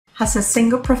As a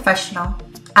single professional,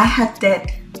 I had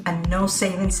debt and no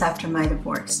savings after my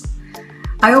divorce.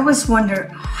 I always wondered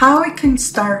how I can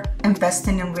start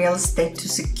investing in real estate to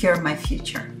secure my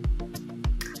future.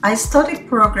 I studied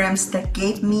programs that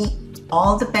gave me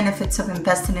all the benefits of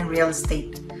investing in real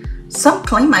estate. Some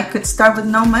claim I could start with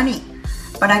no money,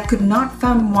 but I could not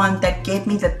find one that gave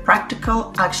me the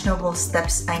practical, actionable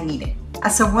steps I needed.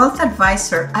 As a wealth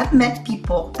advisor, I've met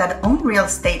people that own real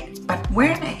estate but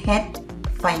weren't ahead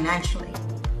financially.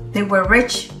 They were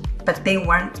rich, but they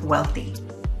weren't wealthy.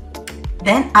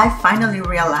 Then I finally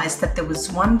realized that there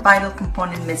was one vital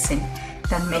component missing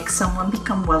that makes someone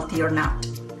become wealthy or not.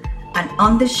 And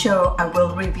on this show, I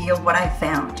will reveal what I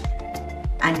found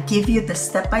and give you the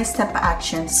step-by-step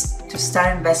actions to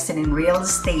start investing in real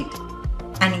estate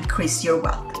and increase your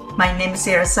wealth. My name is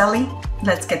Araceli.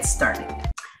 Let's get started.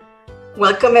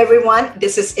 Welcome everyone.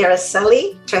 This is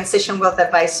Araceli, Transition Wealth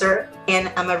Advisor, and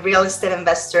I'm a real estate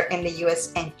investor in the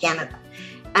US and Canada.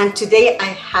 And today I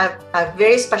have a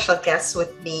very special guest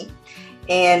with me,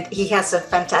 and he has a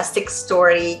fantastic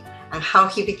story on how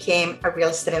he became a real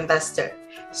estate investor.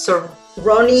 So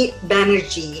Ronnie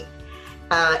Banerjea,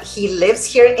 he lives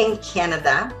here in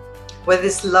Canada with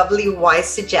his lovely wife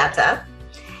Sujata.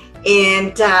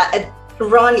 And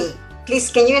Ronnie,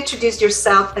 please, can you introduce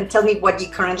yourself and tell me what you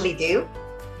currently do?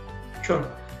 Sure.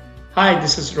 Hi,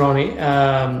 this is Ronnie.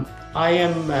 I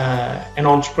am an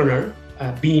entrepreneur,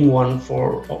 been one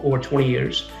for over 20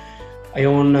 years. I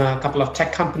own a couple of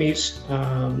tech companies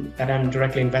that I'm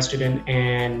directly invested in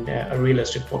and a real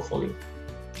estate portfolio.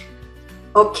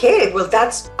 Okay, well,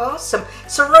 that's awesome.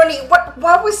 So Ronnie,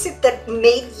 what was it that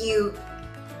made you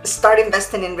start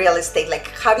investing in real estate? Like,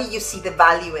 how do you see the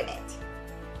value in it?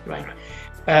 Right.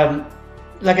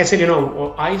 Like I said,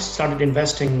 I started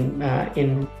investing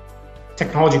in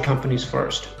technology companies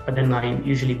first, but then I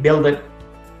usually build it.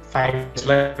 5 years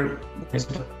later, when it's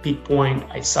at a peak point,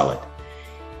 I sell it.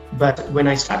 But when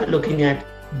I started looking at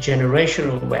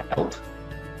generational wealth,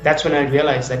 that's when I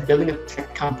realized that building a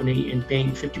tech company and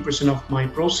paying 50% of my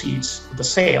proceeds of the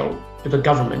sale to the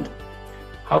government,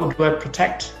 how do I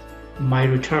protect my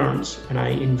returns when I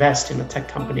invest in a tech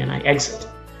company and I exit?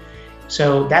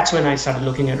 So that's when I started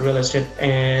looking at real estate.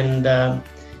 And,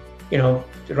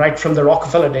 right from the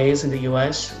Rockefeller days in the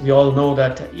US, we all know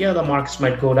that, the markets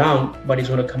might go down, but it's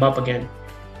going to come up again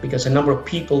because the number of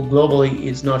people globally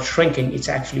is not shrinking. It's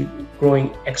actually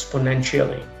growing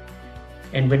exponentially.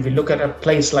 And when we look at a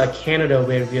place like Canada,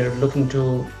 where we are looking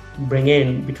to bring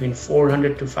in between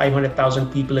 400 to 500,000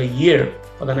 people a year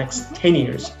for the next 10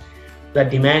 years, that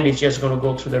demand is just going to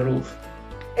go through the roof.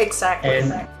 Exactly.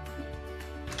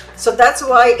 So that's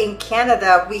why in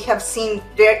Canada, we have seen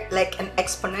an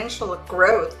exponential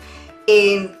growth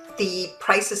in the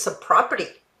prices of property.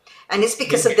 And it's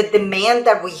because of the demand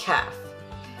that we have.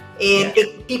 And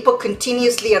people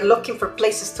continuously are looking for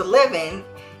places to live in,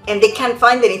 and they can't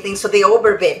find anything, so they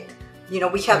overbid.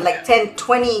 We have like 10,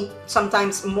 20,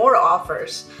 sometimes more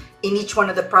offers in each one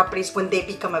of the properties when they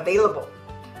become available,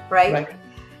 right?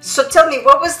 So tell me,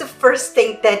 what was the first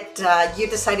thing that you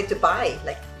decided to buy?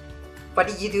 Like, why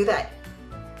did you do that?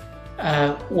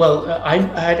 I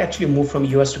had actually moved from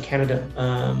US to Canada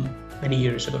many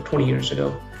years ago, 20 years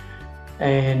ago.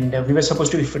 And we were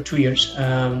supposed to be for 2 years.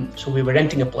 So we were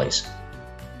renting a place.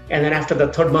 And then after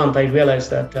the third month, I realized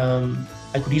that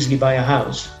I could easily buy a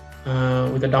house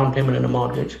with a down payment and a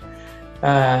mortgage.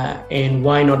 And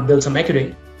why not build some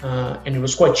equity? And it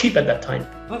was quite cheap at that time.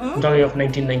 I'm talking of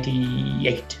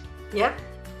 1998. Yeah.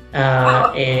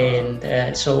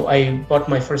 So I bought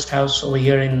my first house over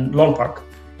here in Lone Park,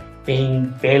 paying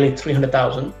barely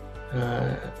 $300,000.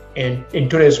 And in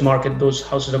today's market, those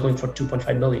houses are going for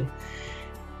 $2.5 million.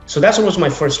 So that was my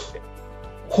first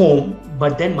home.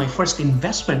 But then my first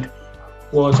investment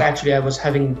was actually, I was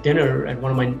having dinner at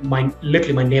one of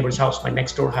literally my neighbor's house, my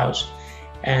next door house.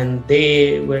 And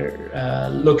they were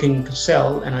looking to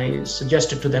sell, and I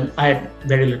suggested to them, I had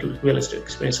very little real estate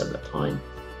experience at that time.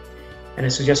 And I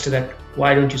suggested that,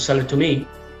 why don't you sell it to me?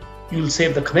 You'll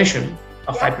save the commission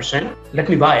of 5%. Let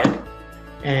me buy it.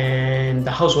 And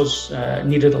the house was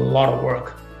needed a lot of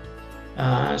work.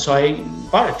 So I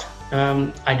bought it.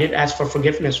 I did ask for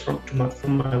forgiveness from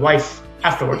my wife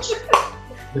afterwards,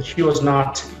 but she was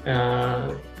not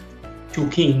too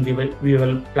keen. We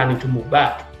were planning to move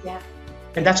back. Yeah.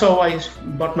 And that's how I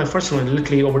bought my first one.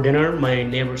 Literally over dinner, my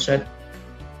neighbor said,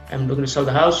 I'm looking to sell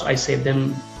the house. I saved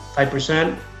them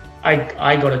 5%.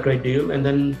 I got a great deal and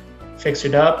then fixed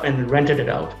it up and rented it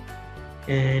out.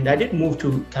 And I did move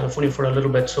to California for a little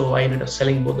bit, so I ended up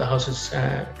selling both the houses,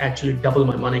 actually double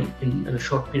my money in a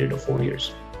short period of 4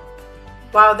 years.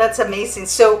 Wow, that's amazing.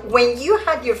 So when you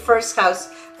had your first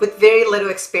house with very little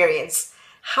experience.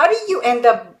 How do you end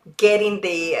up getting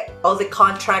all the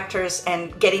contractors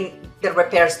and getting the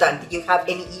repairs done? Do you have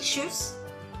any issues?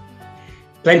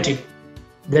 Plenty.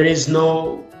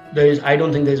 I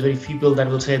don't think there's very few people that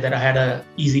will say that I had an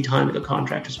easy time with the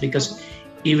contractors, because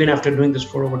even after doing this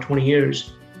for over 20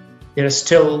 years, there is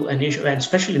still an issue, and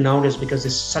especially nowadays because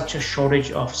there's such a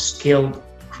shortage of skilled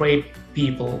trade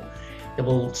people. They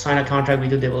will sign a contract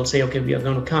with you, they will say, okay, we are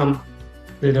going to come,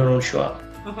 they don't show up.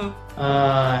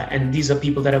 And these are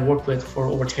people that I've worked with for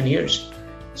over 10 years.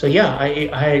 So yeah,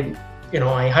 I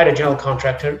hired a general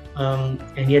contractor, and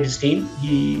he had his team.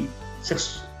 The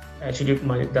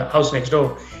house next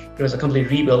door, it was a complete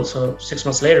rebuild. So 6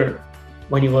 months later,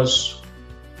 when he was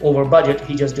over budget,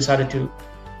 he just decided to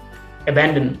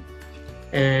abandon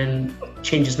and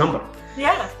change his number.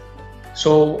 Yeah.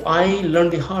 So I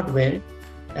learned the hard way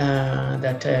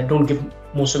that don't give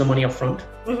most of the money up front.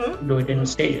 Do it in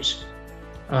stages.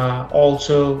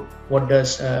 Also, what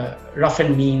does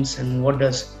rough-in means and what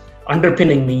does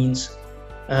underpinning means.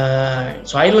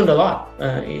 So I learned a lot.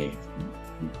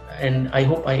 And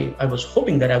I was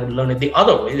hoping that I would learn it the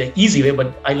other way, the easy way,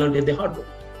 but I learned it the hard way.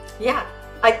 Yeah,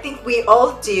 I think we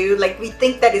all do. Like, we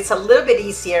think that it's a little bit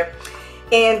easier.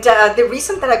 And the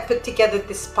reason that I put together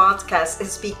this podcast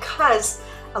is because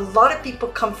a lot of people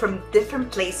come from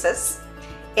different places,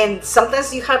 and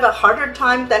sometimes you have a harder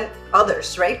time than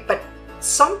others, right? But at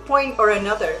some point or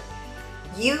another,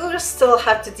 you still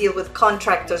have to deal with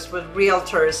contractors, with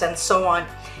realtors, and so on.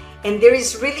 And there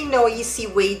is really no easy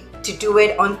way to do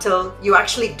it until you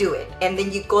actually do it. And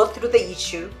then you go through the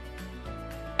issue,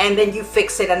 and then you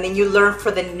fix it, and then you learn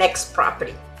for the next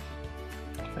property.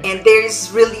 Right. And there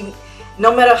is really,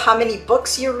 no matter how many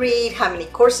books you read, how many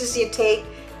courses you take,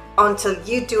 until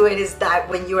you do it, is that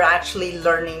when you're actually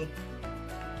learning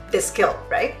the skill,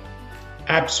 right?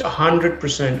 Absolutely,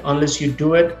 100%. Unless you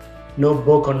do it, no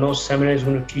book or no seminar is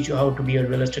going to teach you how to be a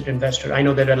real estate investor. I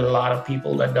know there are a lot of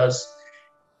people that does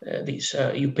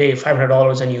you pay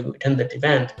 $500 and you attend that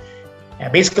event.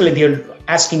 Basically, they're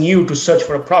asking you to search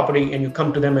for a property, and you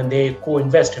come to them and they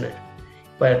co-invest in it.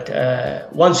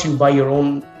 But once you buy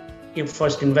your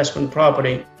first investment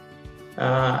property,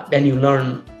 then you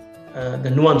learn the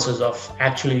nuances of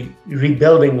actually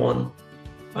rebuilding one,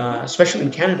 especially in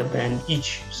Canada, and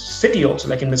each city also,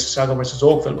 like in Mississauga versus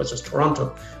Oakville versus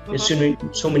Toronto. There's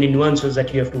so many nuances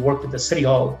that you have to work with the city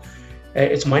hall.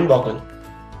 It's mind-boggling.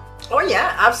 Oh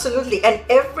yeah, absolutely. And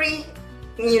every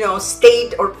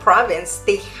state or province,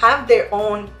 they have their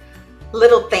own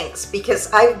little things, because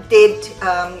I did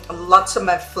lots of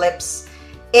my flips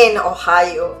in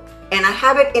Ohio, and I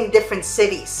have it in different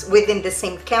cities within the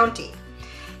same county.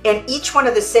 And each one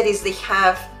of the cities, they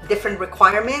have different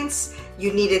requirements.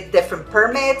 You needed different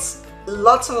permits,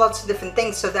 lots and lots of different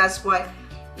things. So that's why,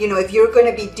 if you're going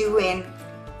to be doing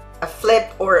a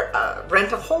flip or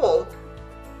rent a hole,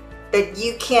 that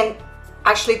you can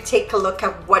actually take a look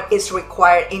at what is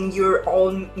required in your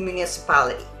own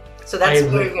municipality. So that's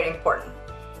very, very important.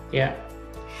 Yeah.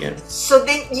 So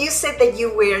then you said that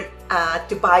you were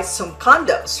to buy some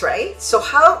condos, right? So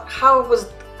how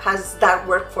has that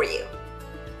worked for you?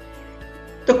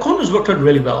 The condos worked out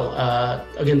really well.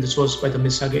 Again, this was by the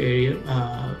Mississauga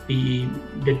area. We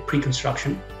did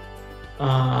pre-construction,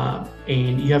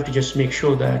 and you have to just make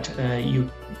sure that you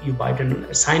buy an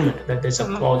assignment, that there's a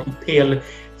clause. You pay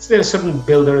there are certain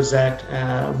builders that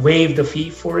waive the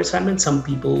fee for assignment. Some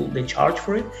people, they charge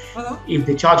for it. If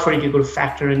they charge for it, you're going to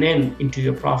factor it into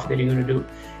your profit that you're going to do.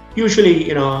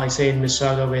 Usually, I say in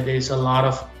Mississauga, where there's a lot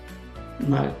of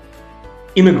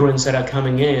immigrants that are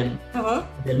coming in,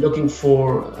 they're looking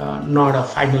for not a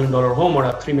 $5 million home or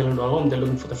a $3 million home. They're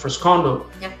looking for the first condo,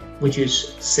 which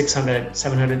is $600,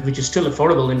 $700, which is still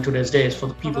affordable in today's days for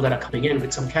the people that are coming in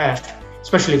with some cash,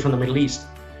 especially from the Middle East.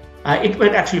 It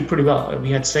went actually pretty well.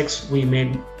 We had 6. We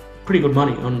made pretty good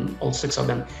money on all 6 of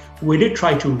them. We did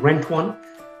try to rent one.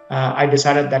 I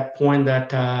decided at that point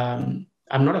that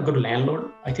I'm not a good landlord.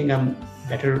 I think I'm a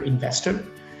better investor.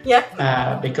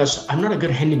 Because I'm not a good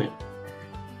handyman.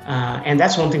 And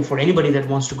that's one thing for anybody that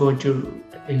wants to go into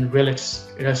real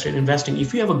estate investing.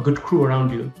 If you have a good crew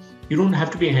around you, you don't have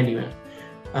to be a handyman.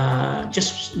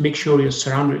 Just make sure you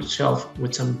surround yourself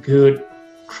with some good,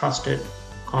 trusted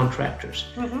contractors.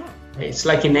 It's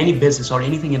like in any business or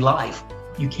anything in life,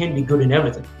 you can't be good in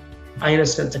everything. I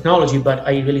understand technology, but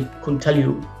I really couldn't tell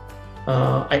you.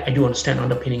 I do understand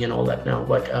underpinning and all that now,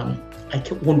 but I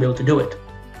won't be able to do it.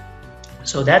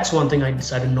 So that's one thing I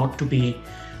decided not to be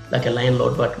like a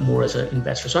landlord, but more as an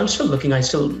investor. So I'm still looking. I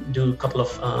still do a couple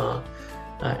of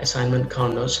assignment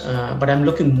condos, but I'm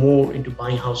looking more into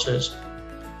buying houses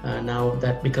now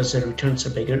that because the returns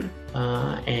are bigger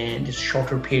and it's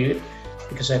shorter period,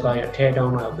 because I buy a tear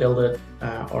down, I'll build it,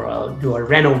 or I'll do a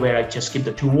reno where I just keep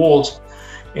the 2 walls,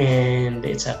 and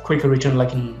it's a quicker return.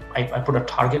 Like I put a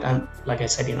target, and like I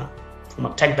said, from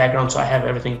a tech background, so I have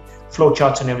everything, flow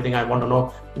charts and everything. I want to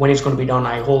know when it's going to be done.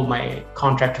 I hold my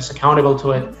contractors accountable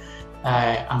to it.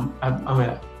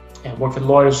 I work with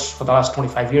lawyers for the last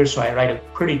 25 years, so I write a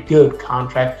pretty good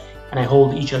contract, and I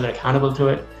hold each other accountable to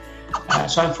it.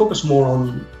 So I focus more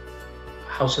on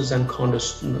houses and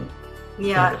condos.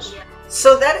 Yeah.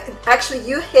 So that actually,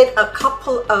 you hit a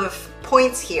couple of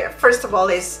points here. First of all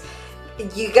is,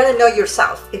 you got to know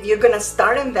yourself. If you're going to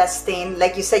start investing,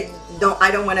 like you said,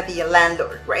 I don't want to be a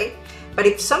landlord, right? But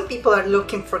if some people are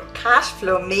looking for cash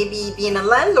flow, maybe being a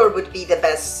landlord would be the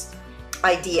best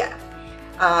idea.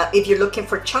 If you're looking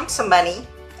for chunks of money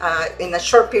in a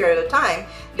short period of time,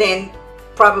 then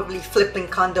probably flipping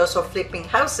condos or flipping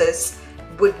houses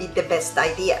would be the best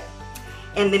idea.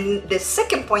 And then the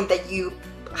second point that you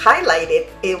highlighted,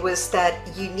 it was that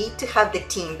you need to have the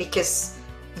team, because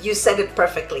you said it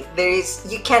perfectly.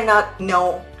 You cannot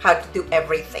know how to do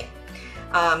everything.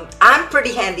 I'm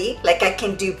pretty handy, like I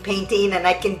can do painting and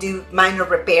I can do minor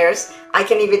repairs. I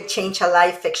can even change a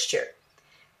light fixture.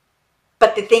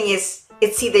 But the thing is,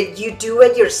 it's either you do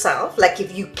it yourself, like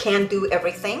if you can do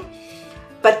everything,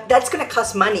 but that's going to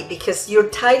cost money because you're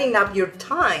tidying up your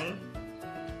time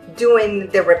doing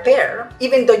the repair,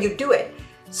 even though you do it.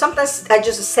 Sometimes I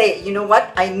just say, you know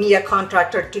what, I need a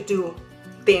contractor to do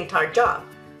the entire job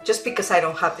just because I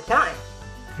don't have the time.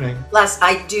 Right. Plus,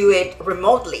 I do it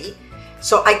remotely,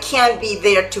 so I can't be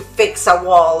there to fix a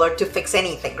wall or to fix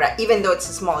anything, right? Even though it's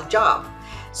a small job.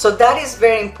 So that is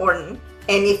very important.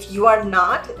 And if you are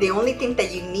not, the only thing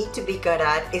that you need to be good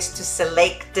at is to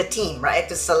select the team, right?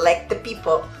 To select the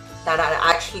people that are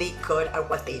actually good at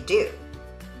what they do.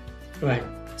 Right.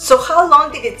 So how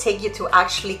long did it take you to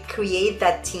actually create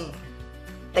that team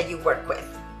that you work with?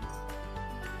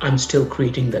 I'm still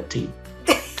creating that team.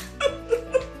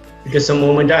 Because the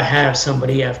moment I have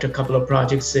somebody, after a couple of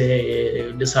projects,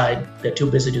 they decide they're too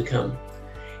busy to come.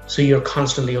 So you're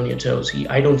constantly on your toes.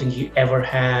 I don't think you ever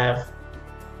have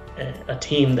a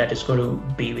team that is going to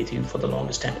be with you for the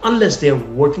longest time, unless they're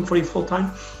working for you full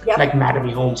time, Yep. like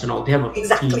Banerjea Homes and all. They have a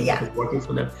Exactly, team yeah. that is working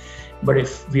for them. But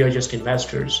if we are just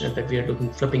investors and that we are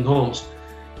looking flipping homes,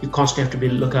 you constantly have to be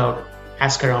lookout,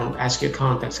 ask around, ask your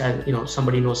contacts.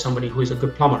 Somebody knows somebody who is a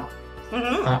good plumber.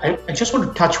 Mm-hmm. I just want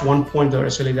to touch one point there,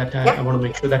 Araceli, that Yep. I want to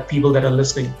make sure that people that are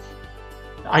listening,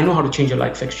 I know how to change a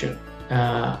light fixture,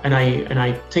 and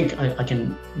I think I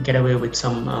can get away with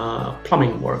some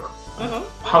plumbing work. Mm-hmm.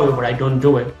 However, I don't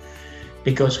do it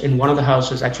because in one of the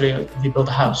houses, actually, we built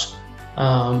a house.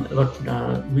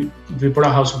 We bought a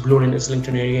house in Blue in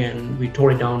Islington area, and we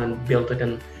tore it down and built it,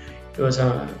 and it was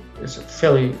a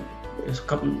few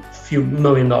 $1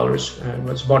 million. It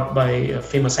was bought by a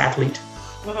famous athlete.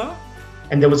 Mm-hmm.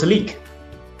 And there was a leak,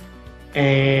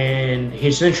 and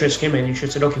his insurance came in and she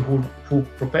said, okay,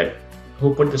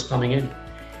 who put this plumbing in?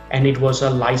 And it was a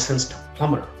licensed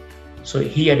plumber. So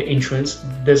he had insurance,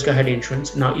 this guy had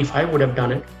insurance. Now, if I would have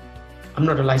done it, I'm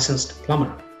not a licensed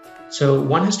plumber. So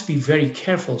one has to be very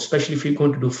careful, especially if you're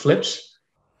going to do flips,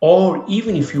 or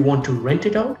even if you want to rent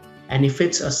it out. And if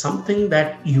it's something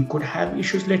that you could have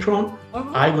issues later on,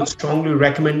 I would strongly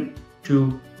recommend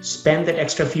to spend that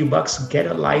extra few bucks, get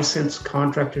a licensed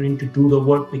contractor in to do the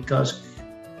work, because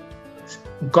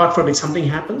God forbid something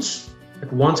happens,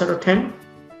 but once out of 10,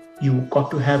 you got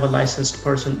to have a licensed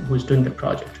person who is doing the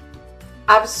project.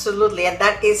 Absolutely. And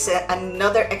that is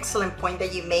another excellent point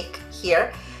that you make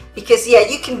here, because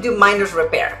you can do minor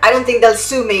repair. I don't think they'll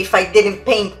sue me if I didn't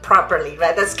paint properly,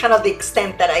 right? That's kind of the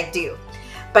extent that I do.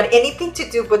 But anything to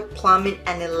do with plumbing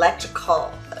and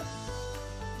electrical,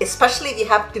 especially if you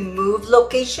have to move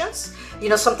locations,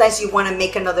 sometimes you want to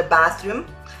make another bathroom.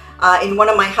 In one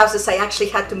of my houses, I actually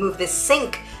had to move the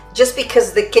sink just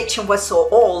because the kitchen was so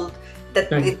old that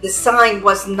the design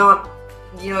was not,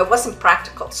 it wasn't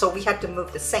practical. So we had to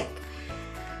move the sink.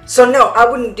 So no, I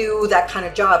wouldn't do that kind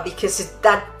of job, because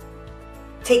that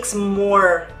takes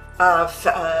more of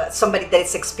somebody that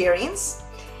is experienced,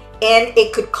 and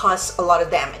it could cause a lot of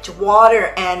damage.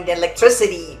 Water and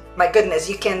electricity, my goodness,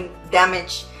 you can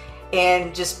damage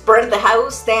and just burn the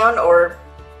house down, or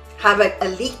have a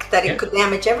leak that it could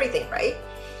damage everything, right?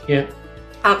 Yeah.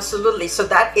 Absolutely. So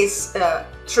that is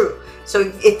true. So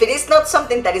if it is not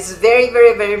something that is very,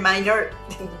 very, very minor,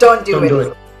 don't do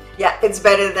it. Yeah, it's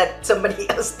better that somebody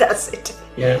else does it.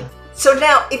 Yeah. So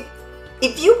now,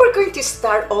 if you were going to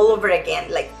start all over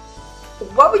again, like,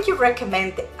 what would you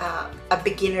recommend a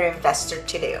beginner investor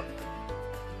to do?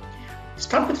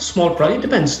 Start with a small project. It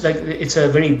depends. Like, it's a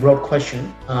very broad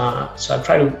question, so I'll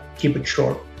try to keep it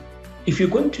short. If you're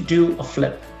going to do a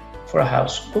flip for a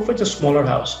house, go for the smaller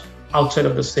house outside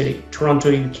of the city. Toronto,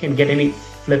 you can't get any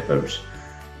flippers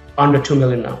under 2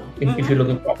 million now. If you're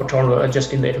looking for Toronto, or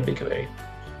just in the Etobicoke area.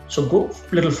 So go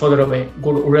a little further away.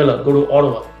 Go to Orella, go to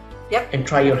Ottawa, and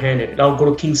try your hand at it. Or go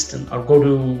to Kingston, or go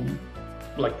to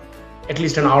like at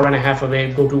least an hour and a half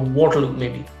away. Go to Waterloo,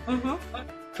 maybe.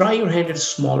 Try your hand at a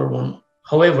smaller one.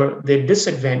 However, the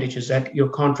disadvantage is that your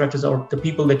contractors or the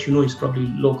people that you know is probably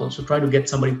local. So try to get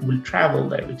somebody who will travel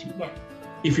there with you.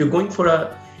 If you're going for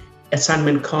a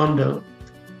assignment condo,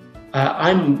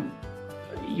 I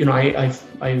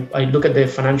look at the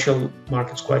financial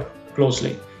markets quite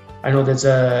closely. I know there's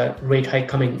a rate hike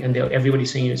coming, and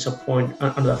everybody's saying it's a point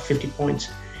under 50 points.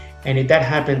 And if that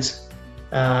happens,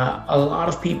 a lot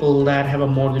of people that have a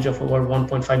mortgage of over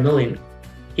 1.5 million,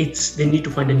 they need to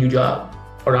find a new job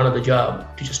or another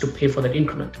job to pay for that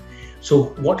increment. So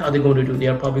what are they going to do? They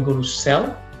are probably going to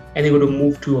sell, and they're going to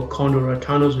move to a condo or a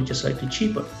townhouse, which is slightly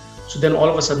cheaper. So then all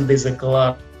of a sudden there's a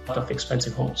lot of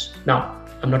expensive homes. Now,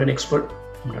 I'm not an expert.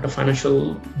 I'm not a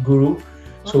financial guru.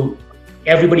 So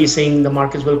everybody is saying the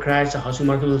markets will crash, the housing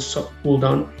market will cool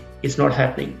down. It's not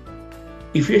happening.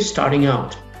 If you're starting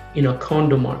out in a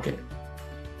condo market,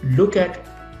 look at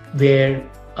where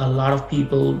a lot of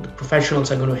people, the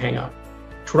professionals, are going to hang out.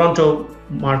 Toronto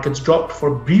markets dropped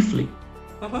for briefly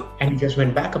and just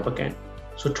went back up again.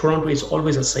 So Toronto is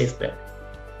always a safe bet.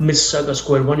 Mississauga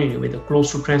Square 1 area, with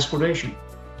close to transportation.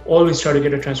 Always try to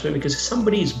get a transfer, because if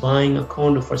somebody is buying a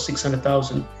condo for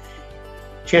 600,000,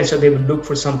 chances are they will look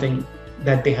for something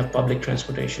that they have public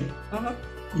transportation. A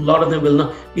lot of them will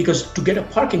not, because to get a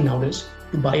parking nowadays,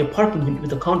 to buy a parking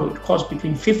with a condo, it costs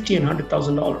between $50,000 and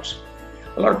 $100,000.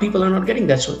 A lot of people are not getting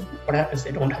that. So what happens?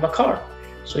 They don't have a car.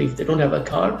 So if they don't have a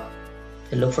car,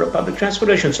 they look for a public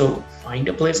transportation. So find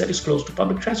a place that is close to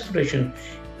public transportation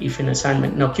if an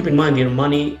assignment. Now keep in mind, your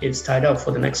money is tied up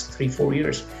for the next 3-4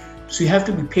 years. So you have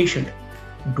to be patient.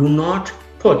 Do not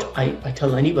put, I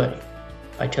tell anybody,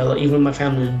 I tell even my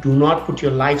family, do not put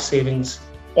your life savings,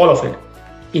 all of it,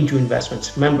 into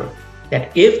investments. Remember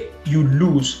that if you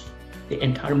lose the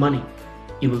entire money,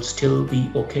 you will still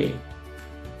be okay.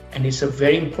 And it's a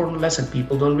very important lesson.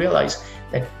 People don't realize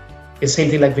that. It's the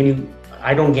same thing like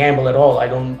I don't gamble at all. I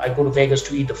go to Vegas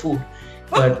to eat the food,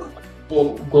 but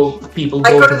people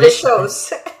go to the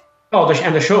shows.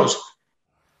 And the shows.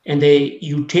 And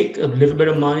you take a little bit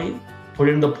of money, put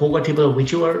it in the poker table, or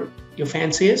whichever your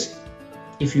fancy is.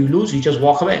 If you lose, you just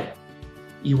walk away.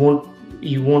 You won't,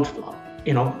 be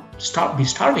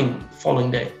starving following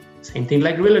day. Same thing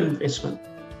like real investment.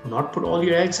 Do not put all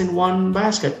your eggs in one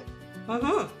basket.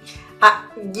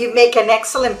 You make an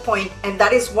excellent point, and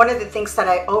that is one of the things that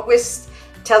I always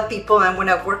tell people, and when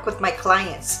I work with my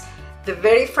clients, the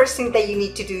very first thing that you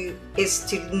need to do is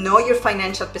to know your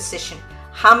financial position.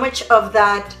 How much of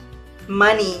that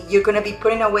money you're going to be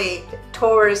putting away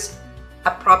towards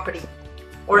a property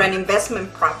or an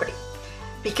investment property.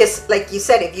 Because like you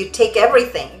said, if you take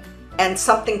everything and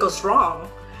something goes wrong,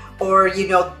 or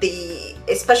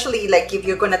especially like if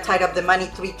you're going to tie up the money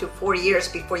 3 to 4 years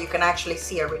before you can actually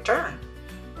see a return,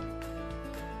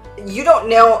 you don't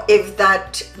know if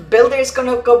that builder is going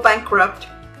to go bankrupt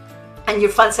and your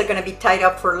funds are going to be tied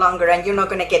up for longer and you're not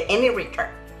going to get any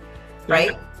return,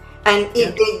 right? And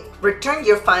if they return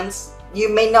your funds,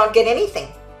 you may not get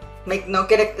anything, may not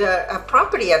get a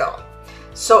property at all.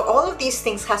 So all of these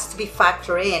things has to be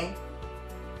factored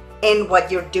in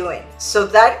what you're doing. So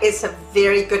that is a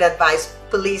very good advice.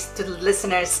 Please, to the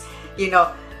listeners,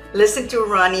 listen to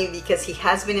Ronnie, because he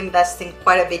has been investing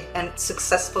quite a bit and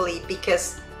successfully,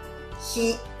 because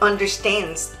he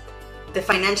understands the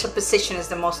financial position is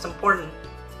the most important,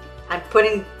 and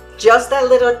putting just that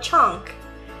little chunk,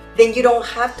 then you don't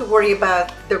have to worry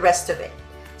about the rest of it.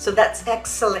 So that's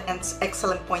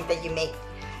excellent point that you make.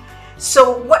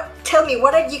 So tell me,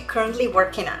 what are you currently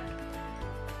working on?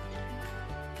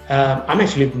 I'm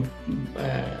actually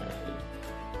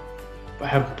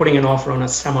putting an offer on a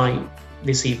semi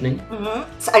this evening.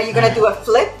 So are you going to do a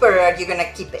flip, or are you going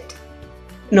to keep it?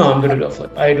 No, I'm going to do a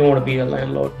flip. I don't want to be a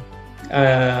landlord.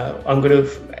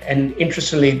 And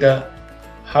interestingly, the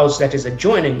house that is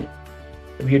adjoining,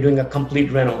 we're doing a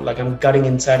complete reno. Like, I'm gutting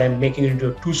inside, I'm making it into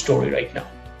a 2-story right now.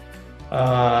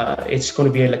 It's going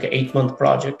to be like an 8-month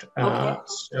project.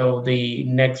 So the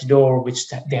next door, which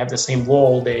they have the same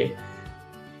wall, they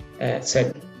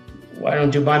said, why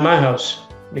don't you buy my house?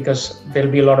 Because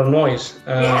there'll be a lot of noise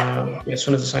as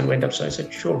soon as the sign went up. So I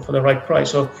said, sure, for the right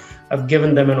price. So I've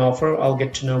given them an offer. I'll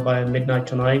get to know by midnight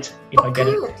tonight if I get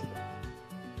it.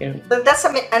 Yeah. But that's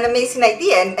an amazing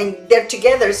idea, and they're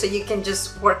together, so you can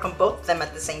just work on both of them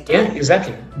at the same time. Yeah,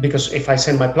 exactly. Because if I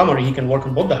send my plumber, he can work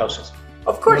on both the houses.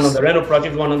 Of course. One on the rental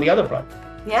project, one on the other project.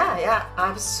 Yeah,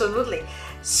 absolutely.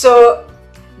 So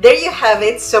there you have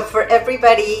it. So for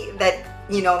everybody that,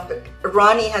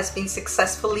 Ronnie has been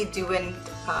successfully doing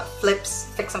flips,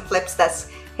 fix and flips. That's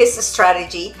his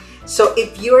strategy. So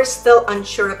if you're still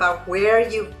unsure about where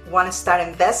you want to start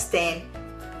investing,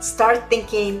 start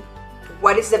thinking,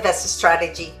 what is the best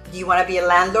strategy? Do you want to be a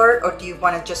landlord, or do you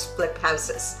want to just flip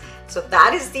houses? So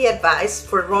that is the advice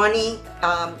for Ronnie.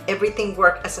 Everything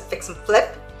worked as a fix and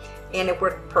flip, and it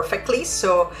worked perfectly.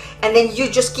 So, and then you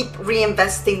just keep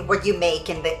reinvesting what you make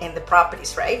in the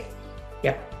properties, right?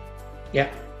 Yeah.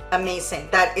 Amazing.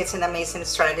 That is an amazing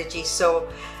strategy. So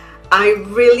I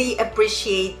really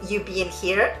appreciate you being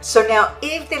here. So now,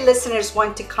 if the listeners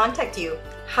want to contact you,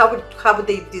 how would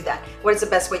they do that? What is the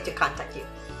best way to contact you?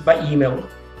 By email.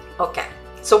 Okay.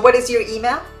 So what is your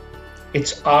email?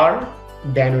 It's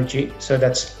Banerjea. So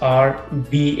that's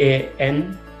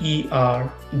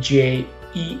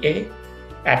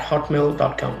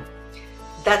RBANERJEA@hotmail.com.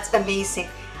 That's amazing.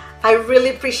 I really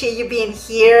appreciate you being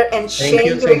here and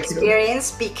sharing your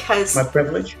experience, because my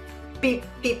privilege.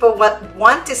 People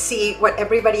want to see what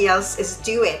everybody else is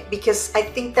doing, because I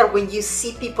think that when you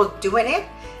see people doing it,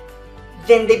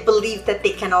 then they believe that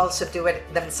they can also do it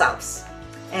themselves.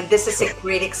 And this is a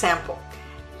great example.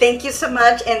 Thank you so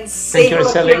much, and say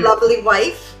hello to your lovely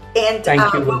wife, and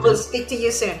we'll speak to you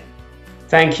soon.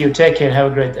 Thank you. Take care. Have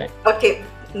a great day. Okay.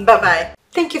 Bye-bye.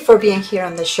 Thank you for being here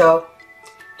on the show.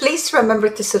 Please remember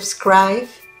to subscribe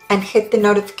and hit the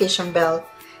notification bell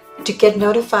to get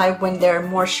notified when there are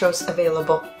more shows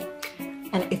available.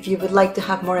 And if you would like to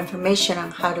have more information on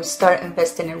how to start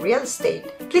investing in real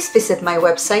estate, please visit my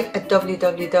website at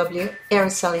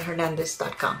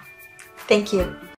www.aracelyhernandez.com. Thank you.